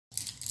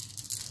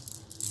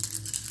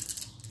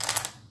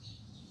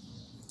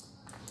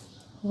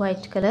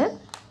white color,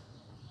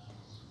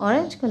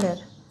 orange color,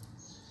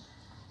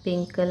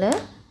 pink color,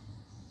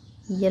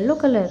 yellow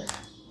color,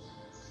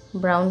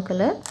 brown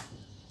color,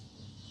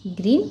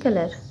 green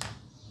color,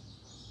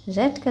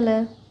 red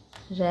color,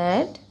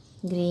 red,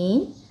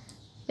 green,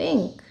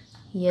 pink,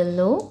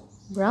 yellow,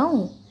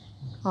 brown,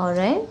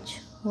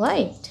 orange,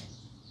 white.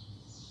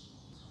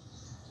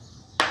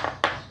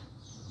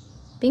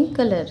 Pink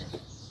color,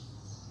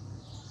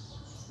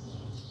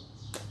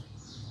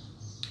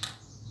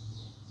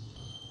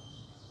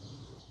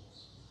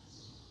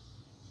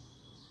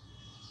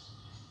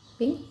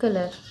 pink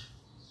color.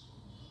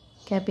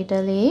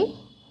 Capital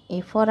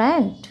A for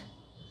ant.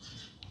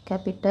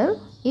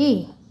 Capital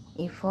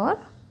A for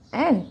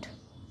ant.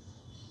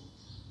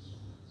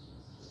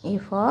 A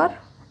for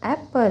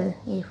apple,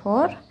 A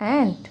for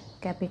ant.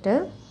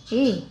 Capital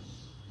A.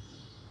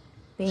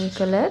 Pink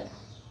color,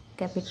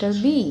 capital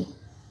B.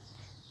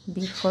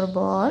 B for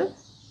ball,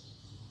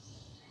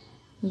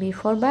 B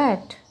for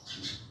bat,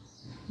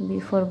 B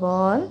for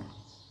ball,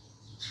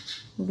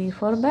 B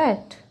for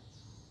bat.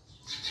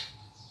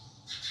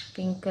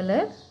 Pink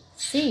color,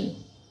 C,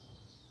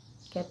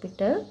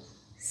 capital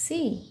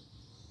C.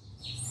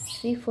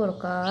 C for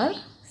car,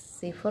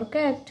 C for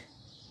cat,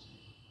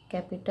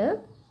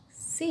 capital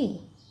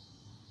C.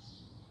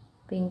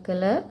 Pink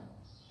color,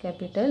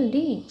 capital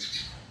D.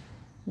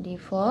 D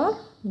for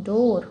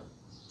door,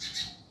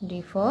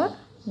 D for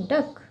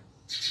duck,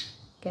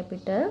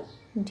 capital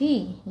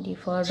D. D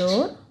for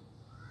door,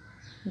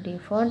 D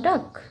for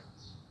duck.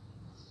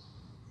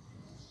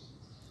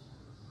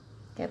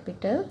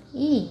 Capital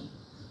E.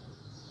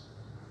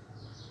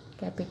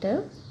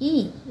 Capital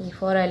E. E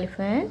for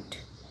elephant,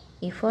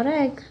 E for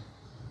egg,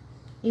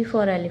 E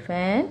for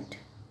elephant,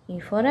 E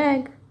for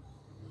egg.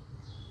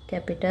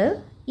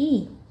 Capital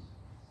E.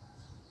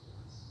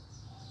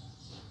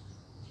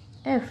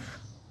 F.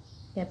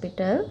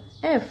 Capital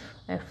F.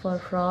 F for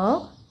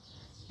frog,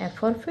 F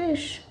for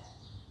fish,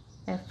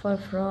 F for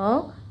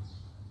frog,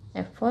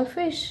 F for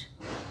fish.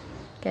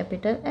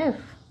 Capital F.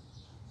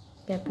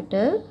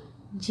 Capital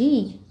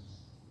G.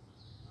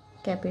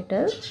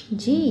 Capital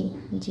G.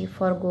 G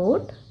for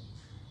goat,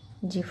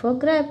 G for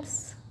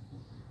grapes,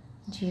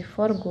 G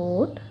for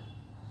goat,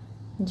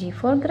 G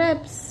for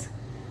grapes.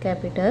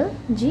 Capital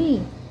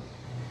G.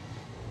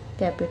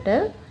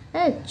 Capital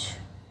H.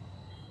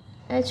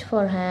 H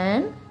for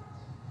hand,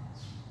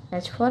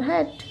 H for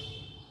hat,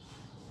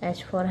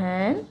 H for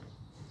hand,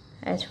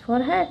 H for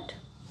hat.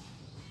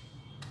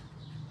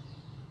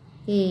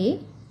 A,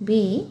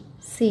 B,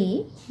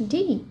 C,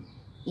 D,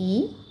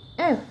 E,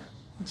 F,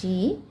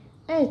 G,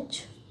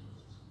 H.